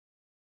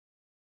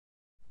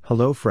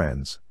Hello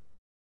friends.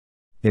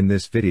 In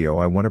this video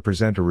I want to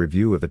present a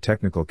review of the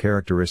technical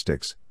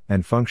characteristics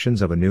and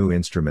functions of a new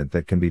instrument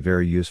that can be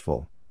very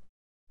useful.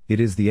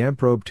 It is the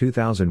Amprobe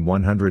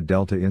 2100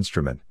 Delta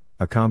instrument,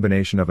 a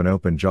combination of an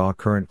open jaw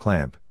current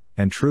clamp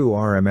and true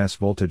RMS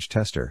voltage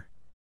tester.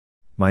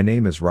 My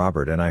name is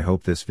Robert and I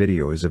hope this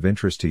video is of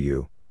interest to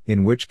you,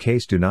 in which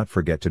case do not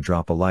forget to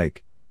drop a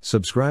like,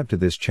 subscribe to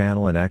this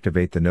channel and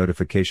activate the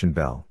notification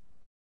bell.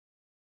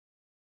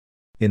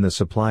 In the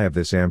supply of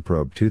this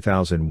Amprobe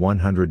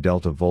 2100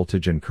 Delta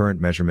voltage and current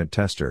measurement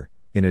tester,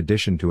 in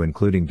addition to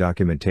including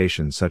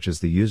documentation such as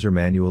the user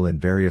manual in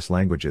various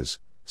languages,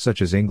 such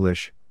as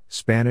English,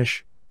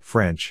 Spanish,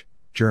 French,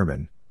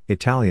 German,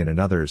 Italian and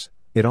others,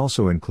 it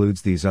also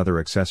includes these other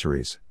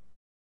accessories.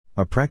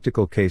 A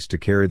practical case to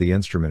carry the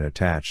instrument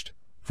attached,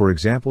 for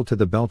example to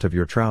the belt of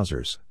your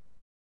trousers.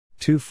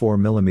 Two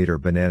 4mm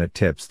banana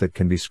tips that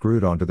can be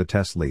screwed onto the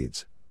test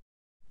leads.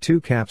 Two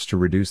caps to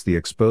reduce the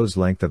exposed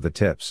length of the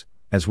tips,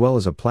 as well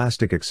as a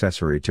plastic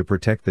accessory to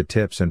protect the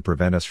tips and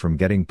prevent us from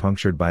getting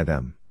punctured by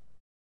them.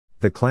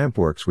 The clamp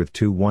works with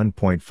two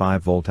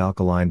 1.5-volt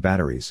alkaline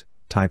batteries,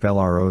 type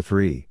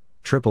LR03,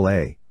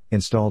 AAA,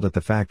 installed at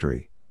the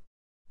factory.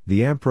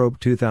 The Amprobe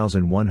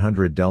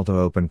 2100 Delta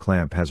open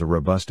clamp has a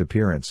robust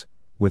appearance,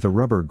 with a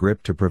rubber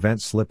grip to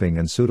prevent slipping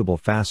and suitable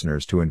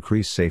fasteners to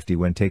increase safety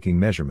when taking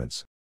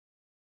measurements.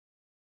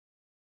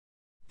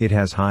 It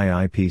has high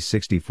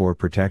IP64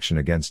 protection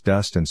against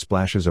dust and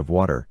splashes of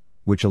water,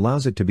 which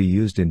allows it to be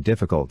used in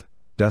difficult,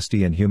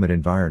 dusty and humid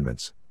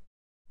environments.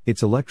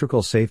 Its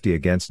electrical safety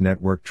against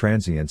network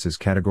transients is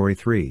Category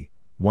 3,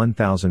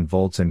 1000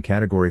 volts and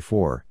Category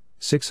 4,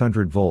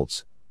 600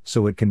 volts,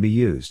 so it can be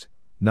used,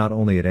 not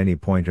only at any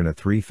point in a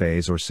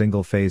three-phase or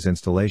single-phase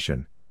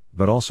installation,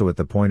 but also at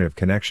the point of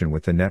connection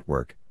with the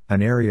network,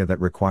 an area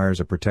that requires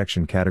a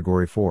protection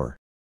Category 4.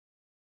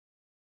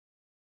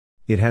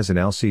 It has an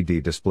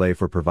LCD display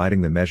for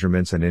providing the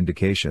measurements and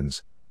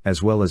indications,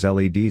 as well as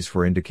LEDs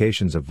for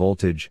indications of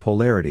voltage,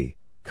 polarity,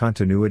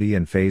 continuity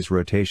and phase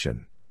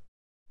rotation.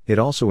 It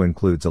also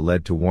includes a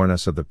LED to warn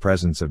us of the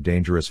presence of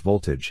dangerous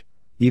voltage,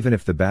 even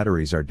if the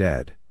batteries are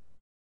dead.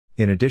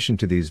 In addition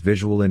to these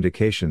visual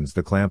indications,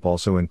 the clamp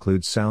also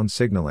includes sound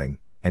signaling,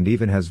 and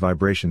even has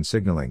vibration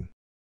signaling.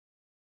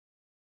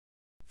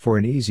 For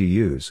an easy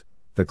use,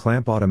 the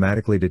clamp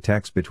automatically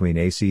detects between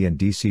AC and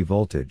DC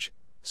voltage,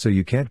 so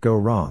you can't go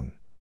wrong.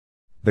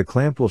 The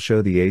clamp will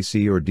show the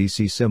AC or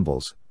DC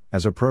symbols,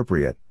 as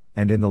appropriate,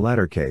 and in the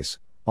latter case,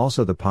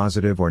 also the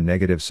positive or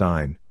negative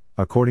sign,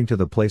 according to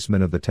the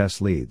placement of the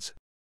test leads.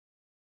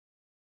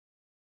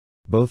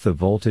 Both the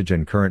voltage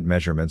and current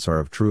measurements are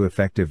of true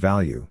effective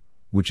value,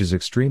 which is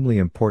extremely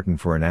important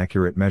for an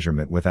accurate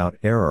measurement without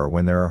error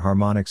when there are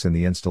harmonics in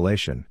the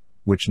installation,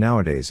 which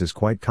nowadays is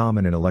quite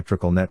common in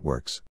electrical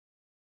networks.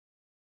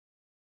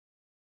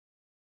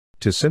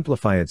 To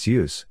simplify its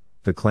use,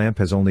 the clamp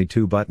has only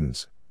two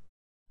buttons.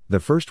 The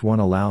first one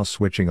allows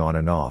switching on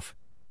and off,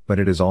 but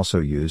it is also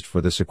used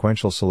for the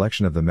sequential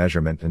selection of the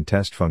measurement and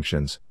test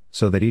functions,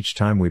 so that each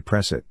time we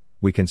press it,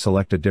 we can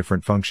select a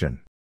different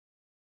function.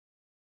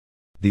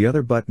 The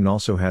other button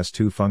also has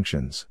two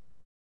functions.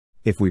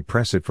 If we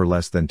press it for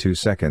less than 2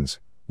 seconds,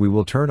 we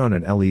will turn on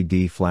an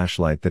LED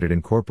flashlight that it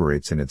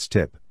incorporates in its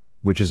tip,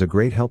 which is a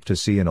great help to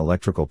see in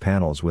electrical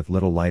panels with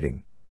little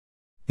lighting.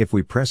 If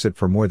we press it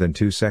for more than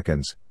 2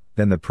 seconds,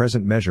 then the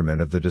present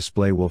measurement of the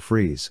display will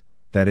freeze,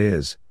 that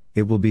is,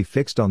 it will be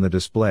fixed on the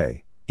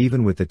display,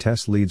 even with the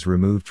test leads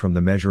removed from the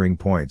measuring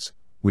points,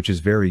 which is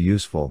very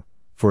useful,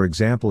 for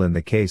example in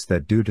the case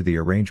that due to the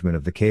arrangement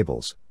of the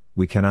cables,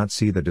 we cannot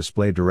see the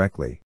display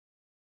directly.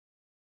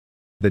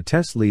 The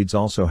test leads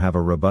also have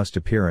a robust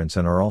appearance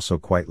and are also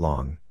quite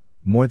long,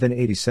 more than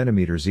 80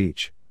 centimeters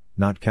each,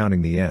 not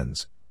counting the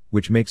ends,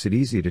 which makes it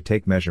easy to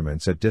take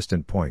measurements at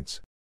distant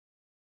points.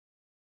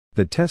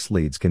 The test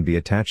leads can be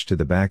attached to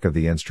the back of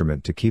the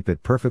instrument to keep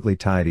it perfectly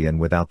tidy and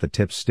without the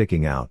tips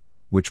sticking out,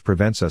 which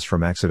prevents us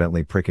from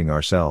accidentally pricking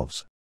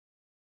ourselves.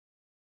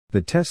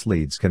 The test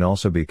leads can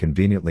also be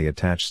conveniently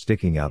attached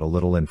sticking out a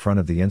little in front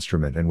of the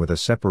instrument and with a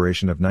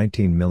separation of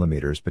 19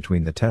 mm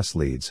between the test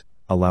leads,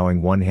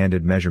 allowing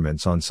one-handed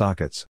measurements on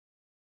sockets.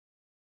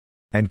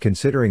 And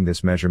considering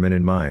this measurement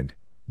in mind,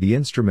 the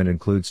instrument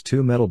includes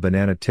two metal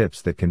banana tips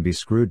that can be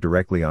screwed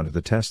directly onto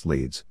the test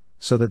leads,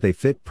 so that they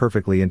fit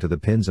perfectly into the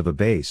pins of a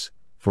base,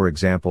 for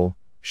example,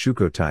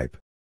 Schuko type.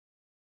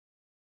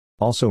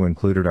 Also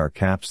included are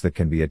caps that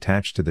can be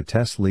attached to the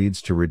test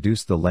leads to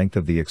reduce the length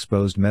of the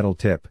exposed metal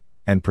tip,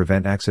 and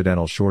prevent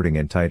accidental shorting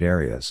in tight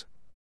areas.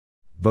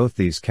 Both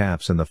these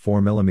caps and the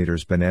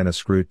 4mm banana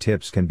screw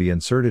tips can be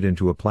inserted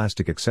into a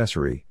plastic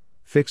accessory,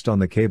 fixed on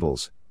the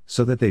cables,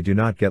 so that they do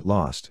not get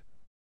lost.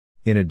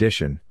 In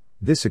addition,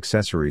 this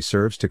accessory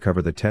serves to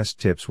cover the test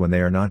tips when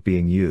they are not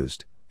being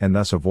used, and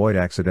thus avoid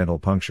accidental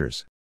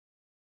punctures.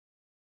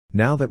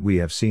 Now that we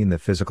have seen the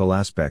physical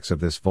aspects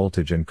of this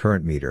voltage and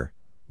current meter,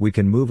 we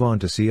can move on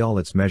to see all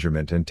its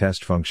measurement and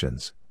test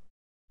functions.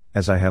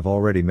 As I have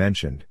already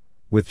mentioned,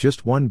 with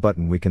just one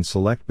button we can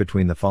select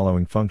between the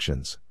following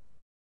functions.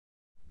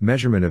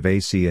 Measurement of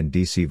AC and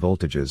DC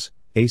voltages,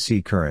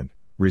 AC current,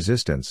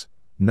 resistance,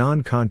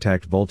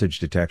 non-contact voltage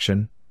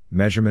detection,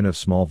 measurement of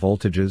small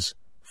voltages,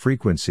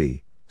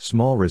 frequency,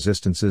 small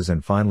resistances,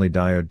 and finally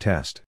diode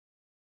test.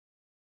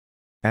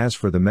 As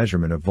for the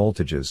measurement of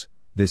voltages,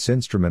 this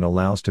instrument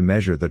allows to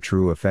measure the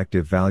true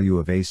effective value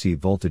of AC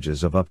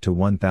voltages of up to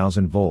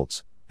 1000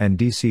 volts, and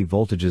DC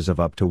voltages of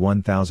up to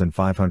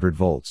 1500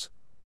 volts.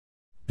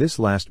 This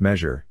last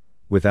measure,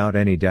 without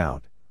any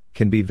doubt,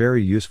 can be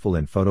very useful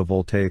in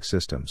photovoltaic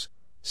systems,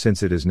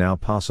 since it is now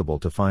possible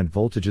to find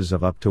voltages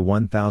of up to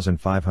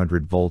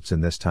 1500 volts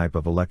in this type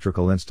of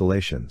electrical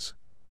installations.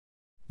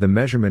 The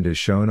measurement is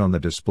shown on the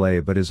display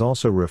but is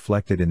also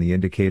reflected in the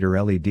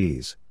indicator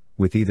LEDs,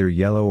 with either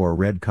yellow or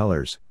red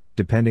colors,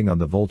 depending on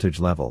the voltage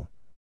level.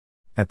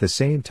 At the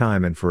same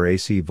time, and for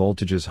AC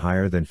voltages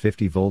higher than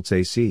 50 volts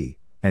AC,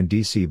 and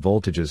DC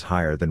voltages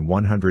higher than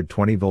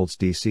 120 volts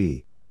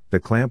DC, the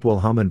clamp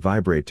will hum and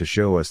vibrate to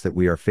show us that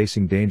we are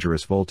facing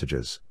dangerous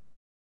voltages.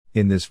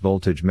 In this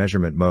voltage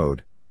measurement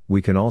mode,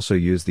 we can also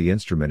use the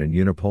instrument in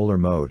unipolar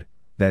mode,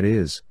 that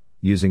is,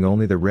 using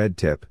only the red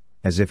tip,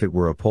 as if it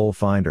were a pole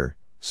finder,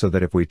 so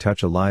that if we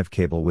touch a live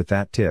cable with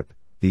that tip,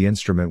 the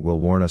instrument will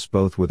warn us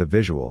both with a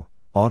visual,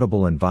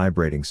 audible and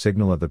vibrating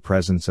signal of the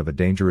presence of a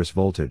dangerous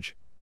voltage.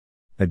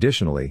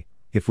 Additionally,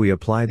 if we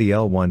apply the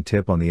L1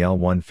 tip on the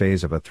L1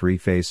 phase of a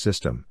three-phase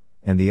system,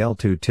 and the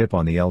L2 tip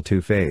on the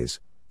L2 phase,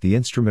 the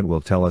instrument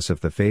will tell us if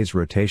the phase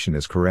rotation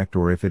is correct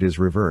or if it is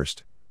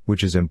reversed,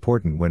 which is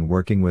important when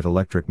working with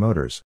electric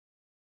motors.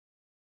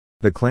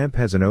 The clamp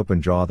has an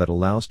open jaw that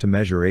allows to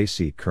measure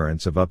AC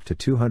currents of up to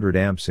 200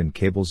 amps in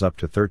cables up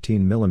to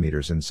 13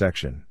 mm in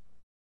section.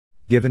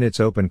 Given its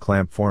open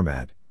clamp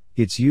format,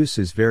 its use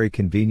is very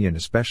convenient,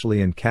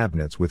 especially in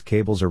cabinets with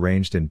cables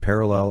arranged in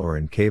parallel or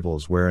in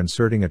cables where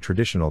inserting a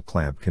traditional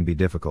clamp can be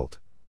difficult.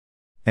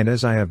 And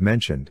as I have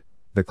mentioned,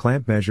 the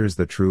clamp measures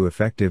the true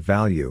effective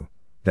value,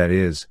 that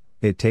is,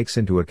 it takes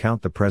into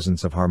account the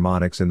presence of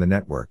harmonics in the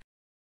network.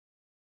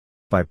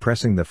 By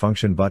pressing the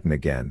function button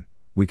again,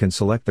 we can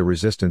select the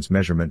resistance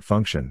measurement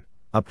function,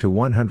 up to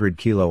 100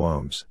 kilo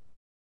ohms.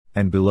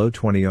 And below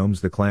 20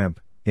 ohms the clamp,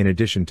 in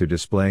addition to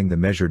displaying the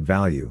measured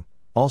value,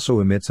 also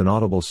emits an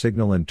audible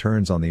signal and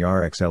turns on the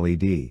RX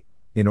LED,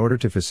 in order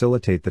to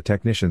facilitate the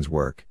technician's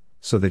work,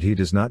 so that he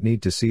does not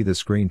need to see the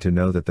screen to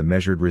know that the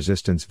measured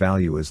resistance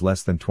value is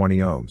less than 20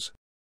 ohms.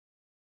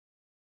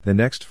 The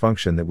next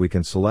function that we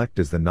can select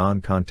is the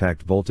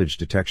non-contact voltage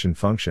detection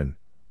function,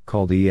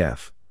 called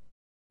EF.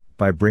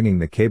 By bringing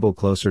the cable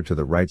closer to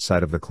the right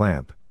side of the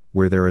clamp,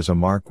 where there is a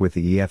mark with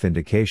the EF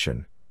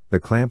indication, the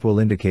clamp will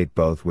indicate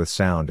both with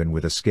sound and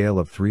with a scale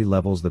of 3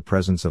 levels the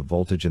presence of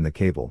voltage in the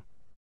cable.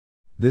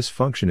 This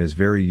function is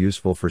very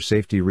useful for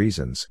safety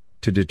reasons,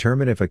 to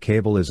determine if a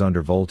cable is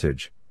under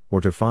voltage, or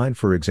to find,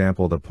 for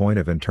example, the point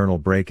of internal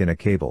break in a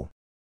cable.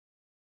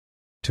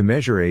 To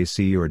measure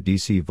AC or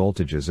DC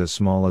voltages as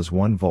small as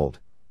 1 volt,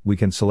 we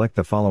can select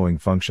the following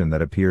function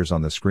that appears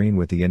on the screen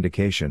with the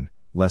indication,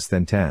 less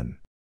than 10.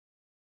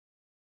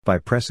 By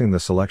pressing the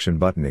selection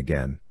button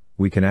again,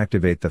 we can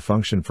activate the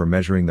function for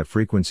measuring the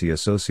frequency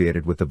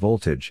associated with the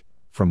voltage,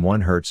 from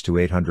 1 Hz to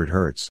 800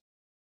 Hz.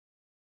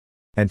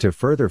 And to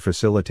further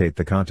facilitate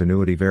the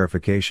continuity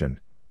verification,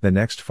 the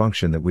next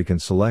function that we can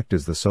select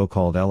is the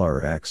so-called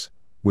LRX,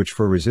 which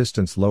for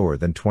resistance lower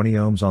than 20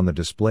 ohms on the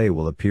display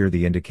will appear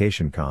the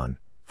indication CON,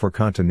 for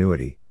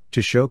continuity,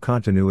 to show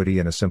continuity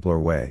in a simpler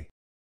way.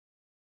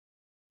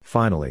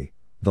 Finally,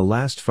 the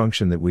last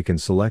function that we can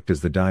select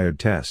is the diode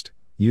test,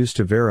 used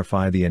to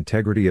verify the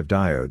integrity of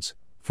diodes,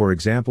 for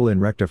example in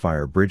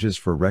rectifier bridges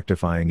for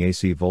rectifying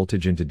AC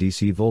voltage into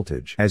DC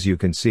voltage. As you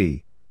can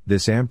see,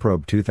 this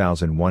Amprobe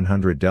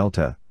 2100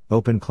 Delta,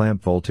 open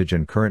clamp voltage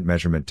and current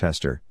measurement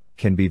tester,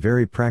 can be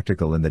very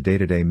practical in the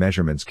day-to-day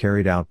measurements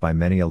carried out by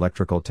many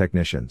electrical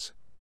technicians.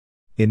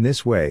 In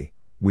this way,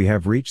 we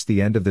have reached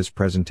the end of this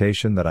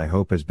presentation that I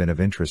hope has been of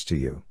interest to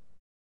you.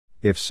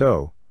 If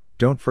so,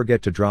 don't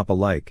forget to drop a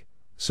like,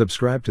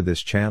 subscribe to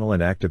this channel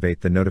and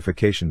activate the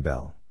notification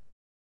bell.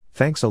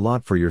 Thanks a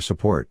lot for your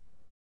support.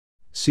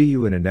 See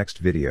you in a next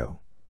video.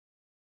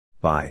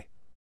 Bye.